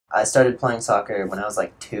I started playing soccer when I was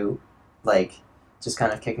like 2, like just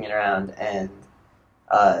kind of kicking it around, and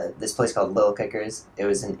this place called Little Kickers. It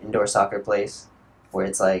was an indoor soccer place where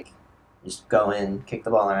it's like you just go in, kick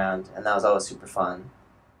the ball around, and that was always super fun.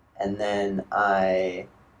 And then I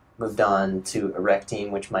moved on to a rec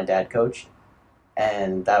team, which my dad coached,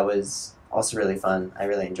 and that was also really fun. I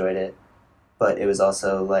really enjoyed it, but it was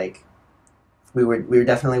also like we were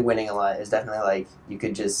definitely winning a lot. It was definitely like you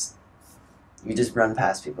just run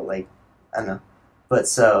past people, like I don't know. But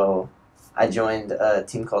so I joined a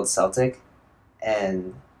team called Celtic,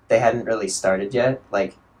 and they hadn't really started yet.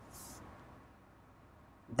 Like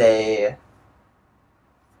they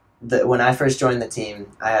when I first joined the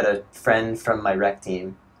team, I had a friend from my rec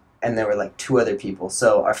team, and there were like 2 other people.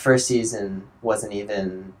 So our first season wasn't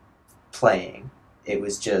even playing; it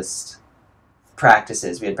was just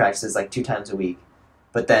practices. We had practices like 2 times a week,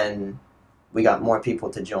 but then we got more people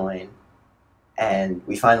to join, and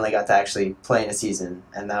we finally got to actually play in a season,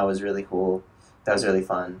 and that was really cool. That was really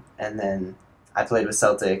fun. And then I played with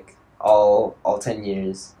Celtic all 10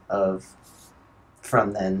 years of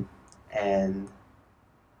from then, and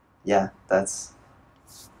yeah, that's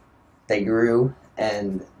they grew,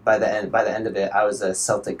 and by the end of it, I was a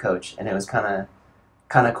Celtic coach, and it was kind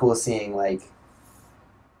of cool seeing like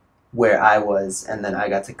where I was, and then I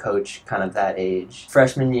got to coach kind of that age.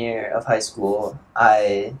 Freshman year of high school,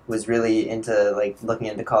 I was really into like looking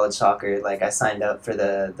into college soccer. Like I signed up for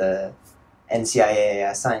the NCIA.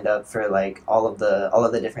 I signed up for like all of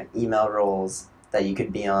the different email roles that you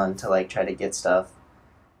could be on to like try to get stuff,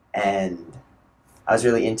 and I was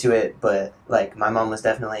really into it. But like my mom was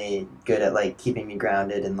definitely good at like keeping me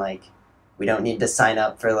grounded, and like we don't need to sign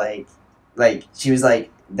up for like she was like,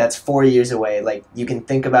 that's 4 years away. Like you can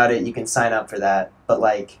think about it, you can sign up for that, but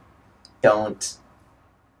like don't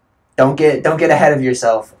don't get ahead of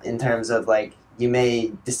yourself in terms of like you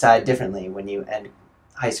may decide differently when you end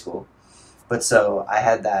high school. But so I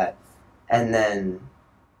had that, and then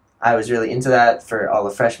I was really into that for all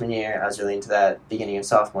of freshman year. I was really into that beginning of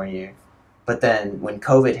sophomore year. But then when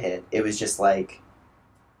COVID hit, it was just like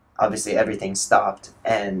obviously everything stopped,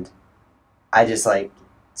 and I just like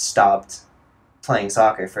stopped playing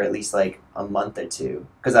soccer for at least like a month or two,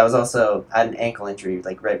 because I had an ankle injury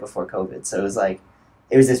like right before COVID. So it was like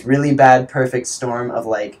it was this really bad perfect storm of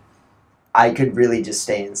like I could really just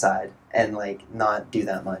stay inside and like not do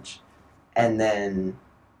that much. And then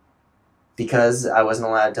because I wasn't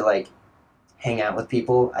allowed to like hang out with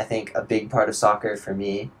people, I think a big part of soccer for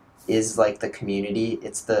me is like the community.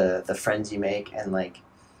 It's the friends you make, and like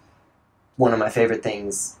one of my favorite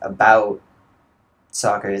things about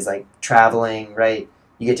soccer is like traveling, right?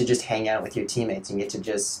 You get to just hang out with your teammates and you get to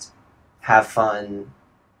just have fun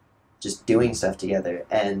just doing stuff together.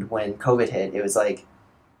 And when COVID hit, it was like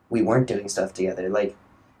we weren't doing stuff together. Like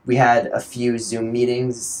we had a few Zoom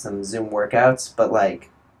meetings, some Zoom workouts, but like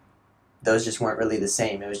those just weren't really the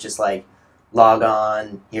same. It was just like log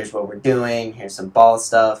on, here's what we're doing, here's some ball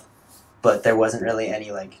stuff, but there wasn't really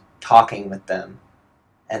any like talking with them,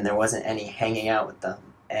 and there wasn't any hanging out with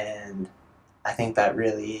them. And I think that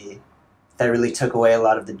really took away a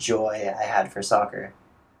lot of the joy I had for soccer,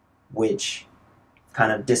 which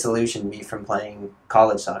kind of disillusioned me from playing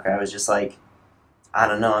college soccer. I was just like, I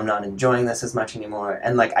don't know, I'm not enjoying this as much anymore.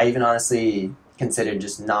 And like I even honestly considered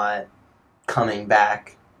just not coming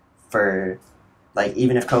back for like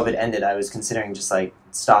even if COVID ended, I was considering just like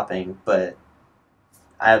stopping, but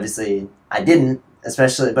I didn't,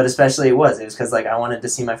 especially it was because like I wanted to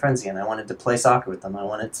see my friends again. I wanted to play soccer with them. I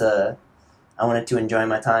wanted to enjoy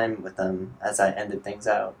my time with them as I ended things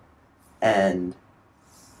out. And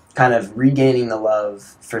kind of regaining the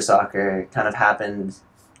love for soccer kind of happened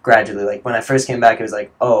gradually. Like when I first came back, it was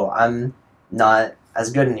like, oh, I'm not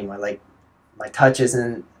as good anymore. Like my touch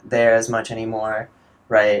isn't there as much anymore,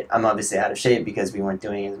 right? I'm obviously out of shape because we weren't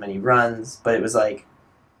doing as many runs, but it was like,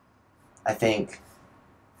 I think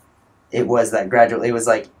it was that gradual. It was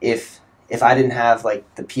like if I didn't have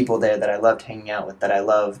like the people there that I loved hanging out with, that I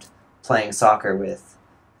loved playing soccer with,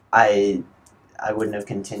 I I wouldn't have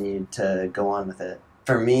continued to go on with it.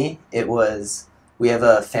 For me, it was we have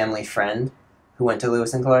a family friend who went to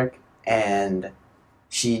Lewis and Clark, and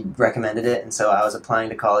she recommended it, and so I was applying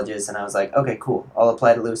to colleges, and I was like, okay, cool, I'll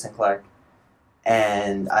apply to Lewis and Clark,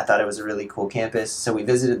 and I thought it was a really cool campus, so we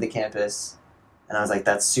visited the campus, and I was like,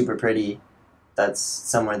 that's super pretty. That's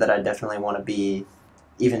somewhere that I definitely want to be,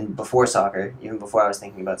 even before soccer, even before I was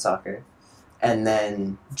thinking about soccer. And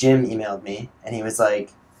then Jim emailed me, and he was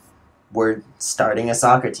like, "We're starting a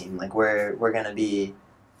soccer team. Like we're gonna be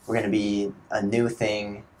a new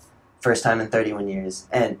thing, first time in 31 years."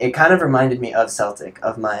 And it kind of reminded me of Celtic,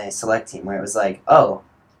 of my select team, where it was like, "Oh,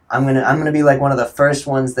 I'm gonna be like one of the first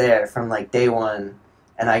ones there from like day one,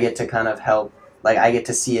 and I get to kind of help. Like I get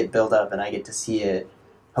to see it build up, and I get to see it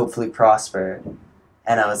hopefully prosper.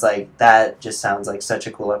 And I was like, that just sounds like such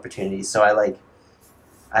a cool opportunity. So I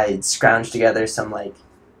scrounged together some like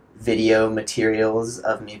video materials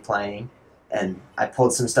of me playing, and I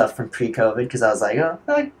pulled some stuff from pre-COVID because I was like, oh,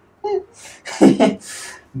 like,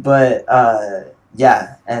 but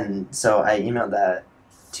yeah, and so I emailed that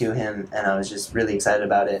to him, and I was just really excited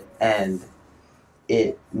about it, and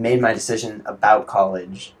it made my decision about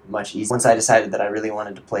college much easier. Once I decided that I really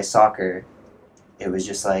wanted to play soccer, it was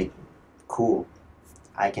just like, cool.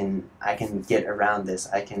 I can get around this.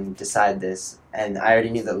 I can decide this, and I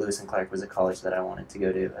already knew that Lewis and Clark was a college that I wanted to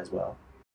go to as well.